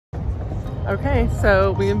Okay,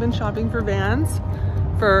 so we have been shopping for vans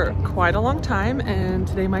for quite a long time, and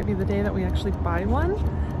today might be the day that we actually buy one.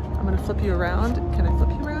 I'm gonna flip you around. Can I flip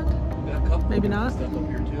you around? Maybe not. Stuff up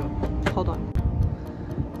here too. Hold on.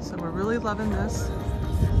 So we're really loving this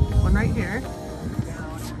one right here.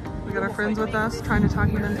 We got our friends with us trying to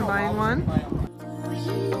talk them into buying one.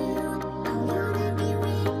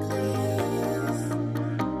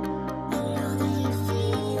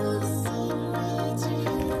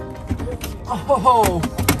 Oh,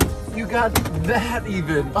 you got that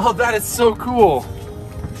even. Oh, that is so cool.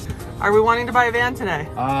 Are we wanting to buy a van today?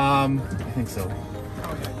 I think so.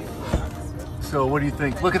 So what do you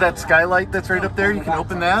think? Look at that skylight that's right up there. You can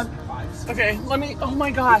open that. Okay, let me, oh my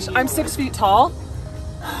gosh, I'm 6 feet tall.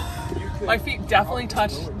 My feet definitely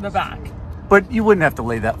touch the back. But you wouldn't have to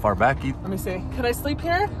lay that far back. Let me see, can I sleep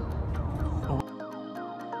here?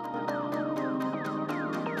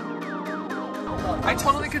 I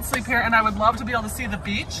totally could sleep here, and I would love to be able to see the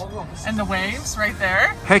beach and the waves right there.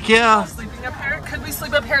 Heck yeah. Sleeping up here. Could we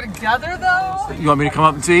sleep up here together though? You want me to come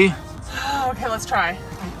up and see? Okay, let's try.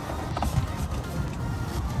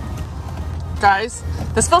 Guys,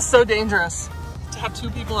 this feels so dangerous to have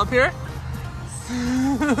two people up here.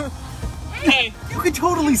 Hey. You could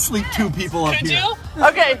totally sleep two people up Could here. you?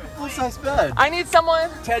 Okay. Full-size bed. I need someone.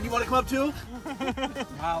 Ted, you want to come up too?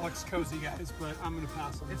 Wow, it looks cozy, guys, but I'm gonna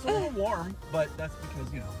pass on it. It's a little warm, but that's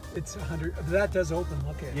because, you know, it's 100. That does open,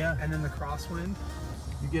 look at. Yeah. And then the crosswind.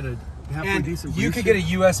 You get a halfway And decent you could get a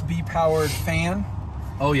USB powered fan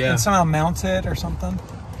Oh yeah. and somehow mount it or something.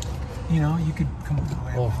 You know, you could come all the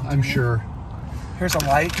way Oh, up. I'm sure. Here's a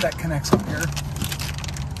light that connects up here.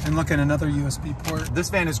 And look at another USB port. This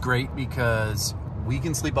van is great because we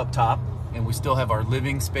can sleep up top and we still have our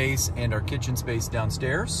living space and our kitchen space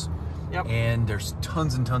downstairs. Yep. And there's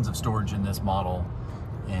tons and tons of storage in this model.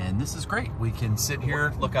 And this is great. We can sit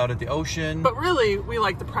here, look out at the ocean. But really, we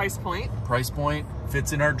like the price point. Price point,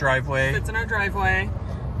 fits in our driveway. Fits in our driveway.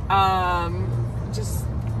 Just,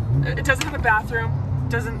 it doesn't have a bathroom,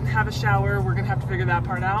 doesn't have a shower. We're gonna have to figure that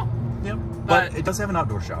part out. Yep. But it does have an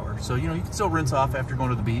outdoor shower. So, you know, you can still rinse off after going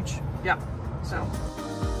to the beach. Yep, so.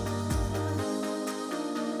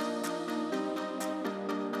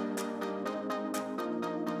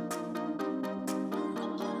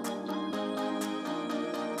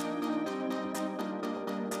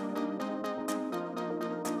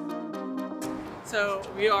 So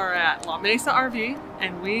we are at La Mesa RV,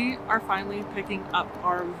 and we are finally picking up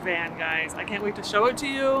our van, guys. I can't wait to show it to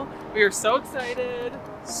you. We are so excited.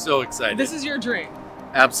 So excited. This is your dream.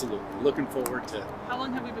 Absolutely. Looking forward to How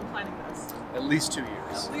long have we been planning this? at least 2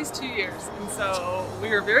 years. At least 2 years. And so we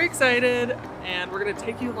are very excited, and we're gonna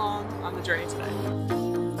take you along on the journey today.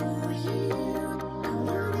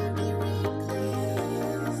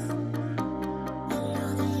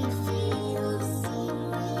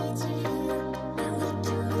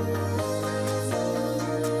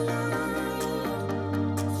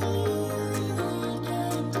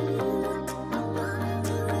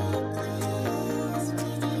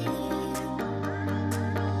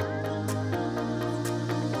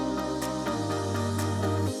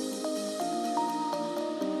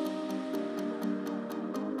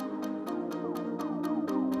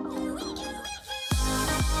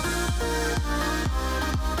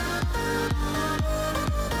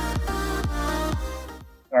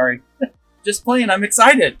 Sorry. Just playing. I'm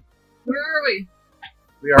excited. Where are we?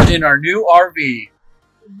 We are in our new RV.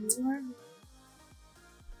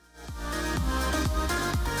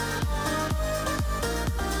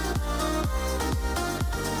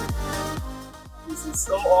 This is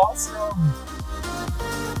so awesome.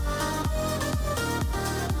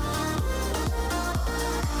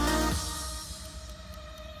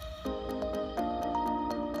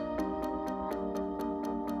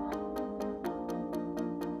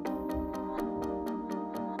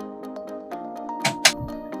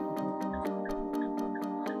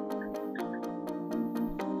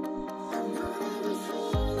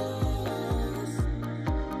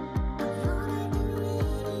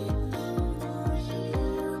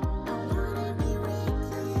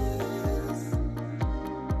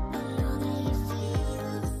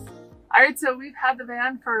 All right, so we've had the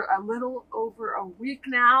van for a little over a week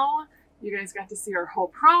now. You guys got to see our whole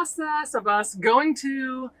process of us going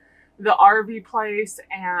to the RV place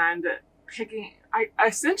and picking.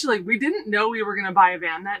 Essentially, we didn't know we were going to buy a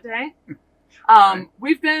van that day.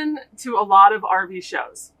 We've been to a lot of RV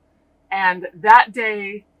shows, and that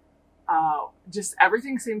day, just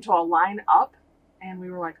everything seemed to align up, and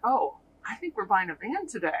we were like, oh, I think we're buying a van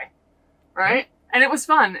today, right? And it was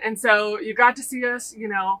fun. And so you got to see us, you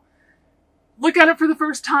know, look at it for the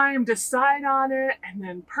first time, decide on it, and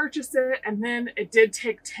then purchase it. And then it did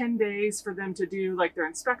take 10 days for them to do like their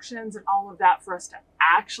inspections and all of that for us to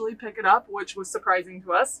actually pick it up, which was surprising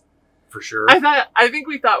to us. For sure. I think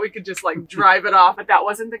we thought we could just like drive it off, but that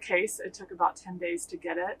wasn't the case. It took about 10 days to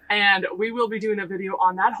get it. And we will be doing a video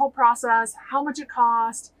on that whole process, how much it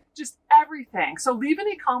cost, just everything. So leave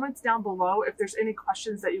any comments down below if there's any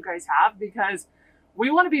questions that you guys have, because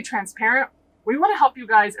we want to be transparent. We want to help you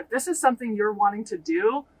guys. If this is something you're wanting to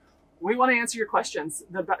do, we want to answer your questions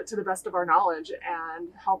to the best of our knowledge and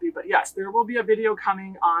help you. But yes, there will be a video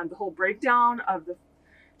coming on the whole breakdown of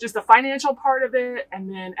just the financial part of it,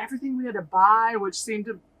 and then everything we had to buy, which seemed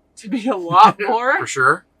to be a lot more For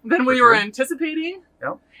sure. than we were anticipating.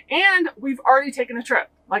 Yep. And we've already taken a trip.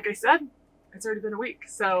 Like I said, it's already been a week.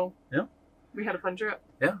 So yep. We had a fun trip.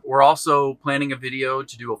 Yeah. We're also planning a video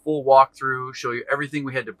to do a full walkthrough, show you everything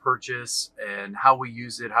we had to purchase and how we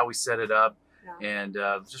use it, how we set it up. Yeah. And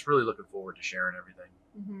just really looking forward to sharing everything.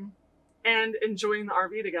 Mm-hmm. And enjoying the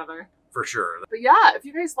RV together. For sure. But yeah, if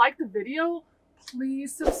you guys like the video,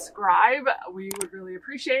 please subscribe. We would really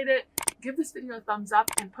appreciate it. Give this video a thumbs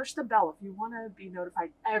up and push the bell if you want to be notified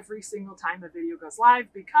every single time a video goes live,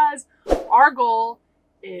 because our goal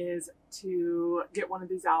is to get one of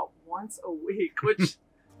these out once a week, which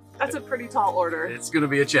that's a pretty tall order. It's going to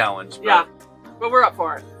be a challenge. But... yeah, but we're up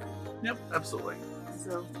for it. Yep, absolutely.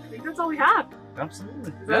 So I think that's all we have.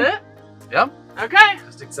 Absolutely. Is that it? Yep. Okay.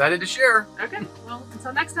 Just excited to share. Okay. Well,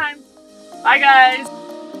 until next time. Bye, guys.